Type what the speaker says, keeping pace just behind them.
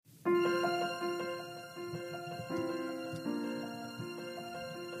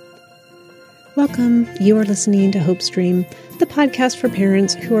Welcome. You are listening to Hope Stream, the podcast for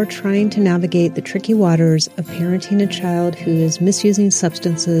parents who are trying to navigate the tricky waters of parenting a child who is misusing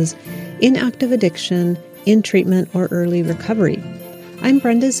substances, in active addiction, in treatment, or early recovery. I'm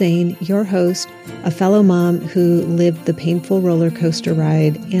Brenda Zane, your host, a fellow mom who lived the painful roller coaster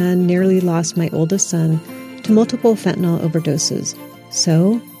ride and nearly lost my oldest son to multiple fentanyl overdoses,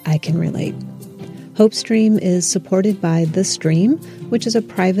 so I can relate. Hope Stream is supported by The Stream, which is a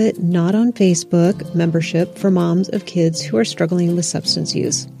private, not on Facebook membership for moms of kids who are struggling with substance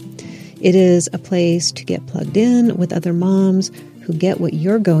use. It is a place to get plugged in with other moms who get what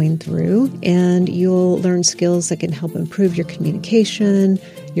you're going through, and you'll learn skills that can help improve your communication,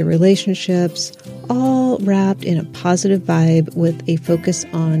 your relationships, all wrapped in a positive vibe with a focus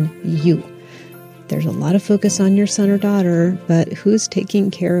on you. There's a lot of focus on your son or daughter, but who's taking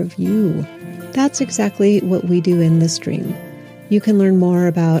care of you? That's exactly what we do in The Stream. You can learn more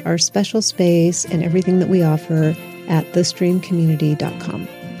about our special space and everything that we offer at thestreamcommunity.com.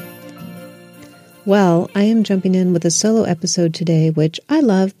 Well, I am jumping in with a solo episode today, which I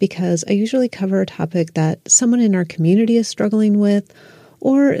love because I usually cover a topic that someone in our community is struggling with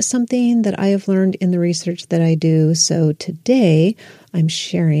or something that I have learned in the research that I do. So today, I'm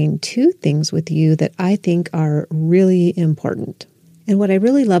sharing two things with you that I think are really important. And what I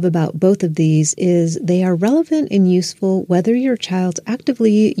really love about both of these is they are relevant and useful whether your child's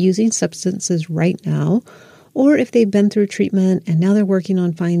actively using substances right now or if they've been through treatment and now they're working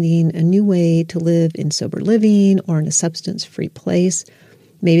on finding a new way to live in sober living or in a substance-free place.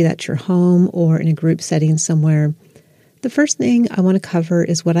 Maybe that's your home or in a group setting somewhere. The first thing I want to cover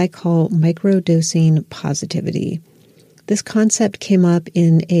is what I call microdosing positivity. This concept came up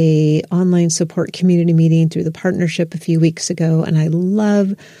in an online support community meeting through the partnership a few weeks ago, and I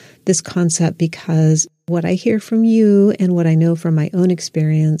love this concept because what I hear from you and what I know from my own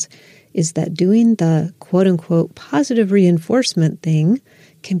experience is that doing the quote-unquote positive reinforcement thing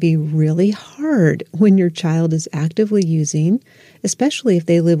can be really hard when your child is actively using, especially if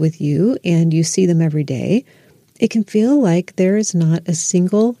they live with you and you see them every day. It can feel like there is not a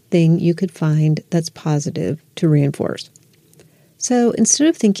single thing you could find that's positive to reinforce. So instead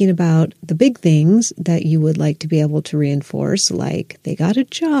of thinking about the big things that you would like to be able to reinforce, like they got a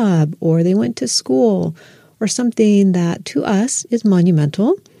job or they went to school or something that to us is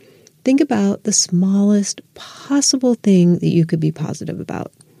monumental, think about the smallest possible thing that you could be positive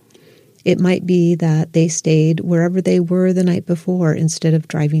about. It might be that they stayed wherever they were the night before instead of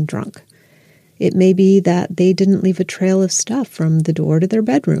driving drunk. It may be that they didn't leave a trail of stuff from the door to their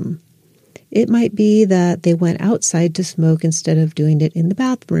bedroom. It might be that they went outside to smoke instead of doing it in the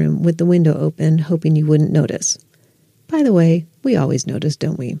bathroom with the window open, hoping you wouldn't notice. By the way, we always notice,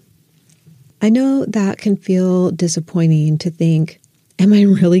 don't we? I know that can feel disappointing to think, am I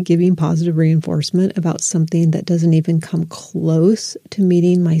really giving positive reinforcement about something that doesn't even come close to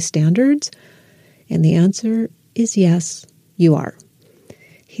meeting my standards? And the answer is yes, you are.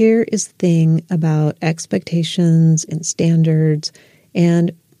 Here is the thing about expectations and standards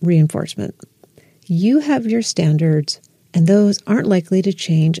and reinforcement. You have your standards, and those aren't likely to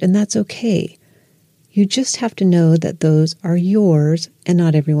change, and that's okay. You just have to know that those are yours and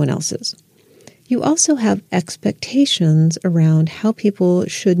not everyone else's. You also have expectations around how people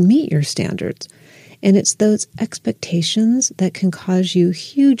should meet your standards, and it's those expectations that can cause you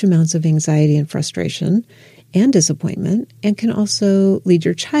huge amounts of anxiety and frustration and disappointment, and can also lead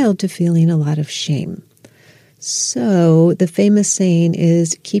your child to feeling a lot of shame. So the famous saying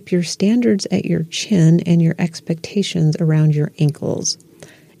is, keep your standards at your chin and your expectations around your ankles.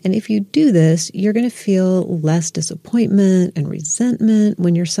 And if you do this, you're going to feel less disappointment and resentment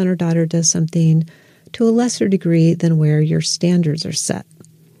when your son or daughter does something to a lesser degree than where your standards are set.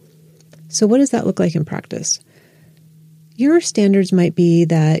 So what does that look like in practice? Your standards might be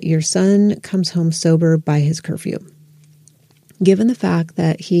that your son comes home sober by his curfew. Given the fact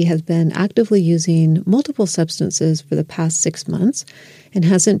that he has been actively using multiple substances for the past 6 months and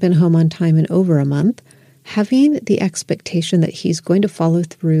hasn't been home on time in over a month, having the expectation that he's going to follow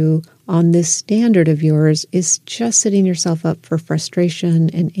through on this standard of yours is just setting yourself up for frustration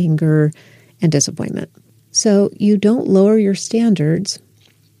and anger and disappointment. So you don't lower your standards,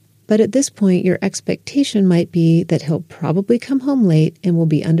 but at this point, your expectation might be that he'll probably come home late and will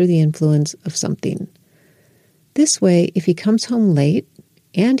be under the influence of something. This way, if he comes home late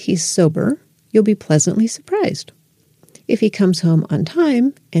and he's sober, you'll be pleasantly surprised. If he comes home on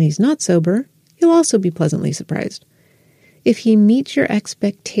time and he's not sober, you'll also be pleasantly surprised. If he meets your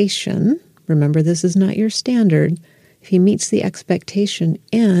expectation, remember this is not your standard, if he meets the expectation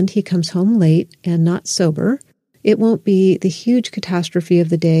and he comes home late and not sober, It won't be the huge catastrophe of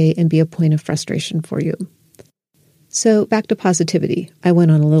the day and be a point of frustration for you. So back to positivity. I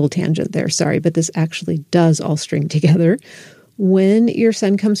went on a little tangent there, sorry, but this actually does all string together. When your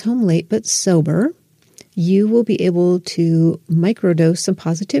son comes home late but sober, you will be able to microdose some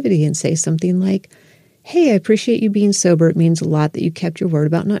positivity and say something like, "Hey, I appreciate you being sober. It means a lot that you kept your word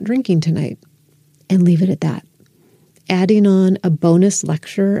about not drinking tonight." And leave it at that. Adding on a bonus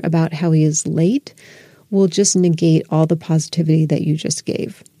lecture about how he is late will just negate all the positivity that you just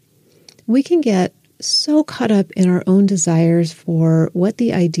gave. We can get so caught up in our own desires for what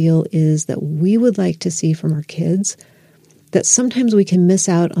the ideal is that we would like to see from our kids that sometimes we can miss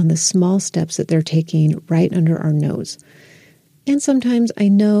out on the small steps that they're taking right under our nose. And sometimes I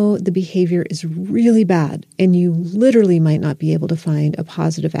know the behavior is really bad and you literally might not be able to find a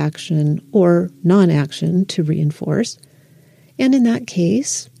positive action or non-action to reinforce. And in that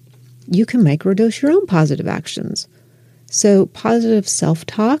case, you can microdose your own positive actions. So positive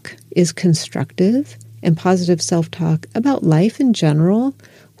self-talk is constructive, and positive self-talk about life in general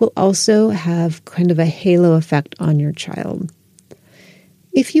will also have kind of a halo effect on your child.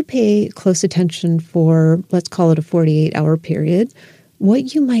 If you pay close attention for, let's call it a 48-hour period,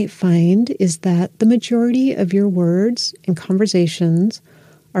 what you might find is that the majority of your words and conversations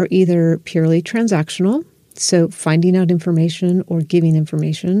are either purely transactional, so finding out information or giving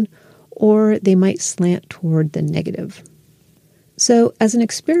information, or they might slant toward the negative. So as an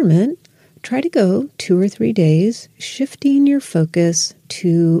experiment, try to go 2 or 3 days, shifting your focus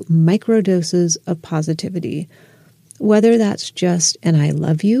to microdoses of positivity, whether that's just an "I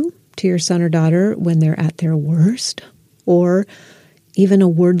love you" to your son or daughter when they're at their worst, or even a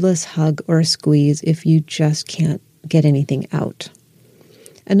wordless hug or a squeeze if you just can't get anything out.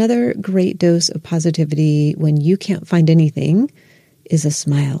 Another great dose of positivity when you can't find anything is a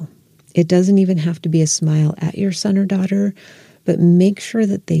smile. It doesn't even have to be a smile at your son or daughter, but make sure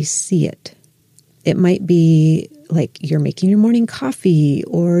that they see it. It might be like you're making your morning coffee,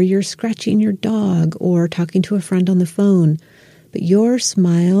 or you're scratching your dog, or talking to a friend on the phone. But your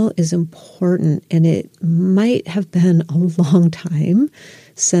smile is important, and it might have been a long time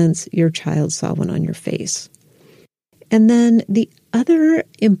since your child saw one on your face. And then the other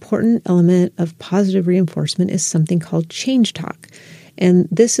important element of positive reinforcement is something called change talk. And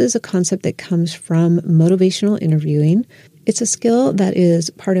this is a concept that comes from motivational interviewing. It's a skill that is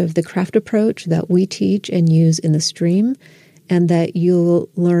part of the craft approach that we teach and use in the stream, and that you'll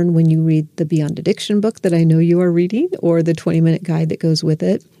learn when you read the Beyond Addiction book that I know you are reading, or the 20-minute guide that goes with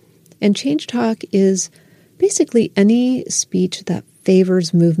it. And change talk is basically any speech that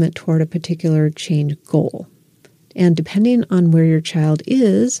favors movement toward a particular change goal. And depending on where your child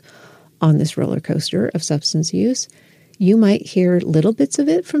is on this roller coaster of substance use, you might hear little bits of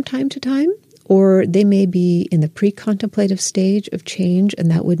it from time to time, or they may be in the pre-contemplative stage of change, and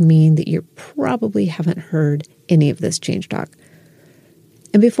that would mean that you probably haven't heard any of this change talk.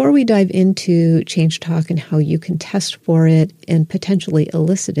 And before we dive into change talk and how you can test for it and potentially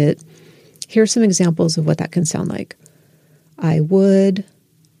elicit it, here are some examples of what that can sound like. I would,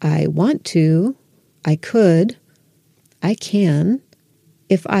 I want to, I could, I can,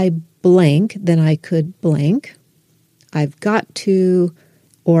 if I blank, then I could blank, I've got to,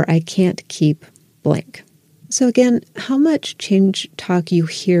 or I can't keep blank. So again, how much change talk you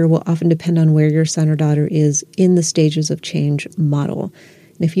hear will often depend on where your son or daughter is in the stages of change model.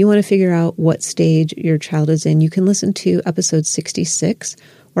 And if you want to figure out what stage your child is in, you can listen to episode 66,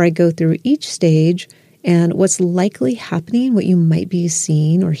 where I go through each stage and what's likely happening, what you might be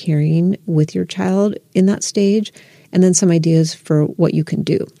seeing or hearing with your child in that stage, and then some ideas for what you can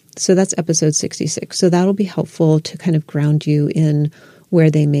do. So that's episode 66. So that'll be helpful to kind of ground you in where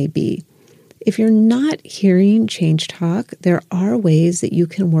they may be. If you're not hearing change talk, there are ways that you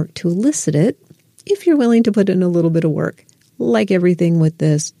can work to elicit it if you're willing to put in a little bit of work. Like everything with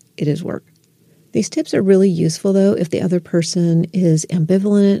this, it is work. These tips are really useful, though, if the other person is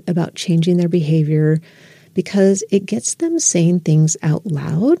ambivalent about changing their behavior, because it gets them saying things out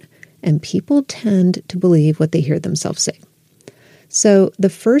loud, and people tend to believe what they hear themselves say. So the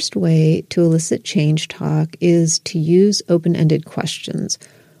first way to elicit change talk is to use open-ended questions,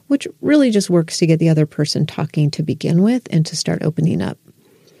 which really just works to get the other person talking to begin with and to start opening up.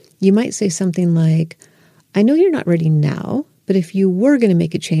 You might say something like, I know you're not ready now, but if you were going to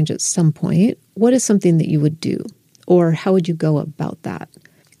make a change at some point, what is something that you would do? Or how would you go about that?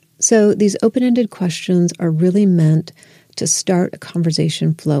 So these open-ended questions are really meant to start a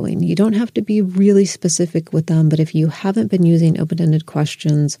conversation flowing. You don't have to be really specific with them, but if you haven't been using open-ended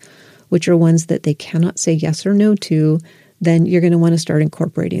questions, which are ones that they cannot say yes or no to, then you're going to want to start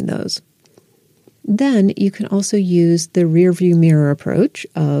incorporating those. Then you can also use the rear view mirror approach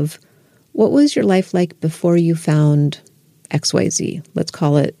of what was your life like before you found XYZ? Let's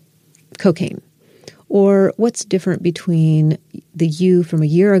call it cocaine. Or what's different between the you from a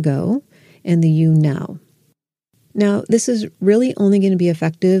year ago and the you now? Now, this is really only going to be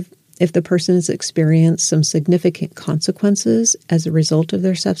effective if the person has experienced some significant consequences as a result of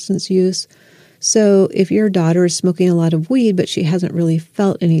their substance use. So if your daughter is smoking a lot of weed, but she hasn't really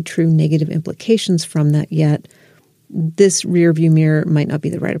felt any true negative implications from that yet, this rear view mirror might not be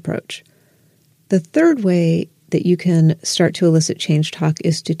the right approach. The third way that you can start to elicit change talk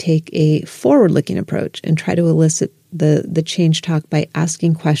is to take a forward-looking approach and try to elicit the change talk by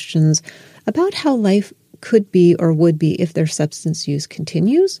asking questions about how life could be or would be if their substance use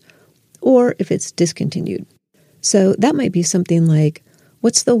continues or if it's discontinued. So that might be something like,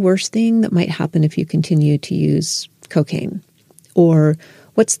 what's the worst thing that might happen if you continue to use cocaine? Or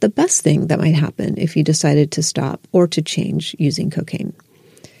what's the best thing that might happen if you decided to stop or to change using cocaine?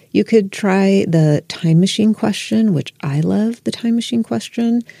 You could try the time machine question, which I love the time machine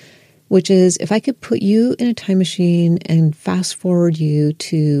question, which is if I could put you in a time machine and fast forward you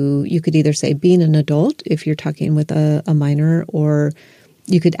to, you could either say being an adult if you're talking with a minor, or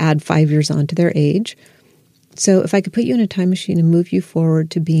you could add 5 years on to their age. So if I could put you in a time machine and move you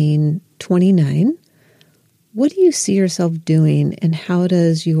forward to being 29, what do you see yourself doing and how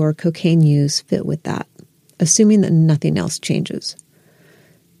does your cocaine use fit with that, assuming that nothing else changes?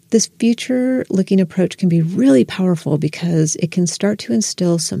 This future-looking approach can be really powerful because it can start to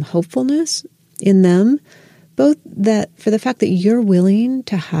instill some hopefulness in them, both that for the fact that you're willing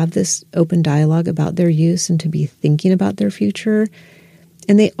to have this open dialogue about their use and to be thinking about their future,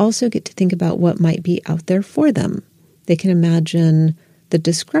 and they also get to think about what might be out there for them. They can imagine the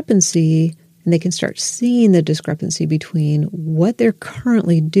discrepancy, and they can start seeing the discrepancy between what they're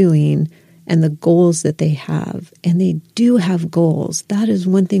currently doing and the goals that they have. And they do have goals. That is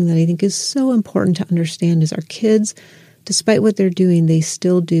one thing that I think is so important to understand is our kids, despite what they're doing, they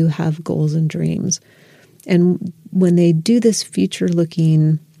still do have goals and dreams. And when they do this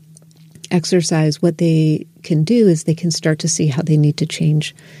future-looking exercise, what they can do is they can start to see how they need to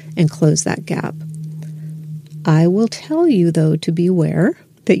change and close that gap. I will tell you, though, to beware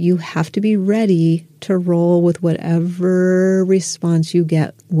that you have to be ready to roll with whatever response you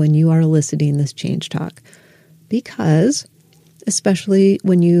get when you are eliciting this change talk. Because, especially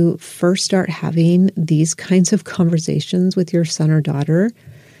when you first start having these kinds of conversations with your son or daughter,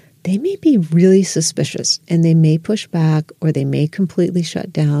 they may be really suspicious and they may push back or they may completely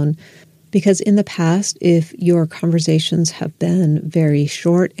shut down. Because in the past, if your conversations have been very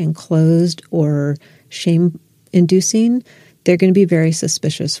short and closed or shame-inducing, they're going to be very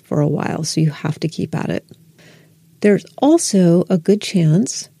suspicious for a while, so you have to keep at it. There's also a good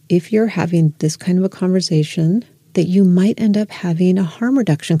chance, if you're having this kind of a conversation, that you might end up having a harm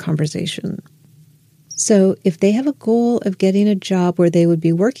reduction conversation. So if they have a goal of getting a job where they would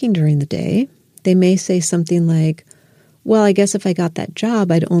be working during the day, they may say something like, well, I guess if I got that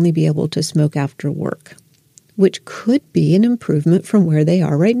job, I'd only be able to smoke after work, which could be an improvement from where they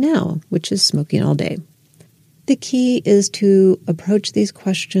are right now, which is smoking all day. The key is to approach these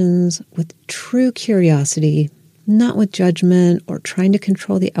questions with true curiosity, not with judgment or trying to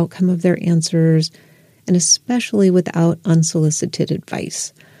control the outcome of their answers, and especially without unsolicited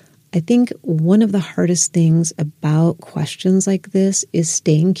advice. I think one of the hardest things about questions like this is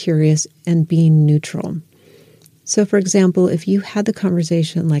staying curious and being neutral. So, for example, if you had the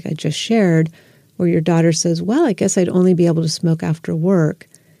conversation like I just shared, where your daughter says, well, I guess I'd only be able to smoke after work,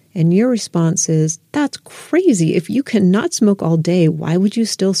 and your response is, that's crazy. If you cannot smoke all day, why would you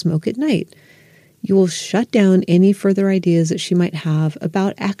still smoke at night? You will shut down any further ideas that she might have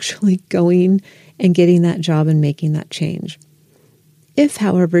about actually going and getting that job and making that change. If,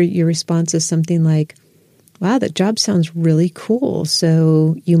 however, your response is something like, wow, that job sounds really cool,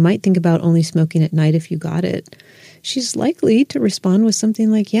 so you might think about only smoking at night if you got it, she's likely to respond with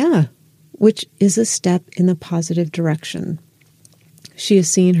something like, yeah, which is a step in the positive direction. She is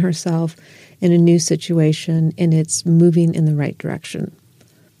seeing herself in a new situation and it's moving in the right direction.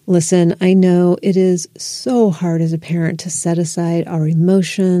 Listen, I know it is so hard as a parent to set aside our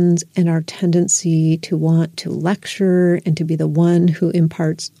emotions and our tendency to want to lecture and to be the one who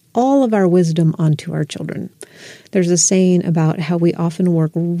imparts all of our wisdom onto our children. There's a saying about how we often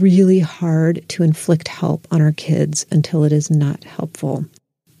work really hard to inflict help on our kids until it is not helpful.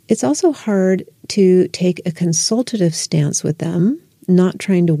 It's also hard to take a consultative stance with them, not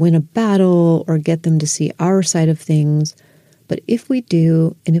trying to win a battle or get them to see our side of things. But if we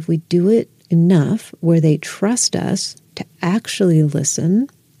do, and if we do it enough where they trust us to actually listen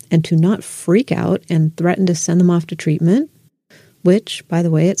and to not freak out and threaten to send them off to treatment, which, by the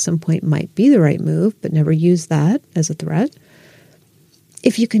way, at some point might be the right move, but never use that as a threat.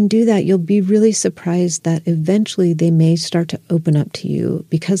 If you can do that, you'll be really surprised that eventually they may start to open up to you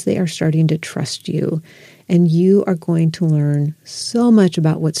because they are starting to trust you, and you are going to learn so much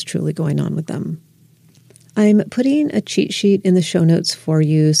about what's truly going on with them. I'm putting a cheat sheet in the show notes for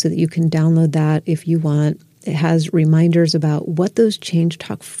you so that you can download that if you want. It has reminders about what those change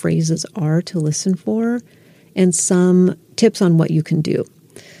talk phrases are to listen for and some tips on what you can do.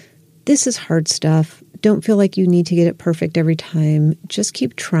 This is hard stuff. Don't feel like you need to get it perfect every time. Just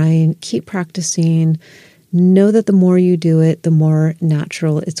keep trying, keep practicing. Know that the more you do it, the more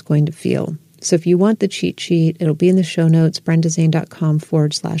natural it's going to feel. So if you want the cheat sheet, it'll be in the show notes,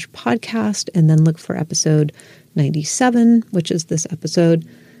 brendazane.com/podcast, and then look for episode 97, which is this episode.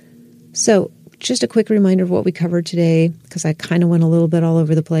 So just a quick reminder of what we covered today, because I kind of went a little bit all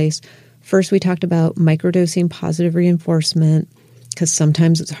over the place. First, we talked about microdosing positive reinforcement, because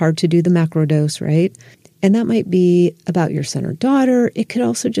sometimes it's hard to do the macrodose, right? And that might be about your son or daughter. It could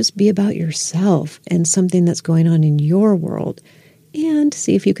also just be about yourself and something that's going on in your world. And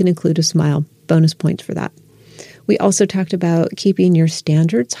see if you can include a smile. Bonus points for that. We also talked about keeping your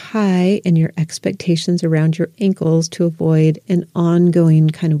standards high and your expectations around your ankles to avoid an ongoing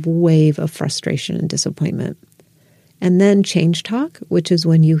kind of wave of frustration and disappointment. And then change talk, which is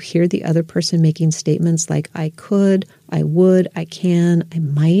when you hear the other person making statements like, I could, I would, I can, I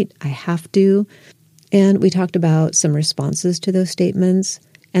might, I have to. And we talked about some responses to those statements.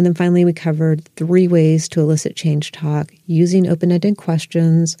 And then finally, we covered 3 ways to elicit change talk using open-ended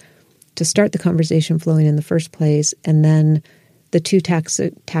questions to start the conversation flowing in the first place, and then the 2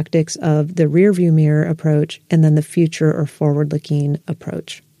 tactics of the rearview mirror approach and then the future or forward-looking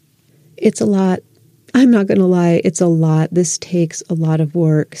approach. It's a lot. I'm not going to lie, it's a lot. This takes a lot of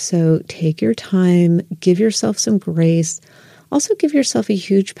work. So take your time, give yourself some grace. Also give yourself a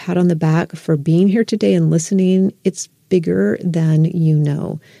huge pat on the back for being here today and listening. It's bigger than you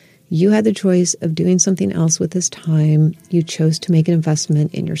know. You had the choice of doing something else with this time. You chose to make an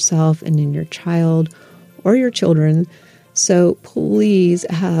investment in yourself and in your child or your children. So please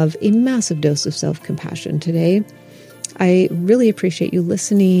have a massive dose of self-compassion today. I really appreciate you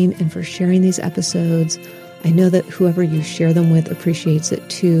listening and for sharing these episodes. I know that whoever you share them with appreciates it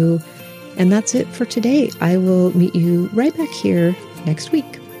too. And that's it for today. I will meet you right back here next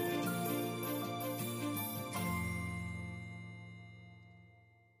week.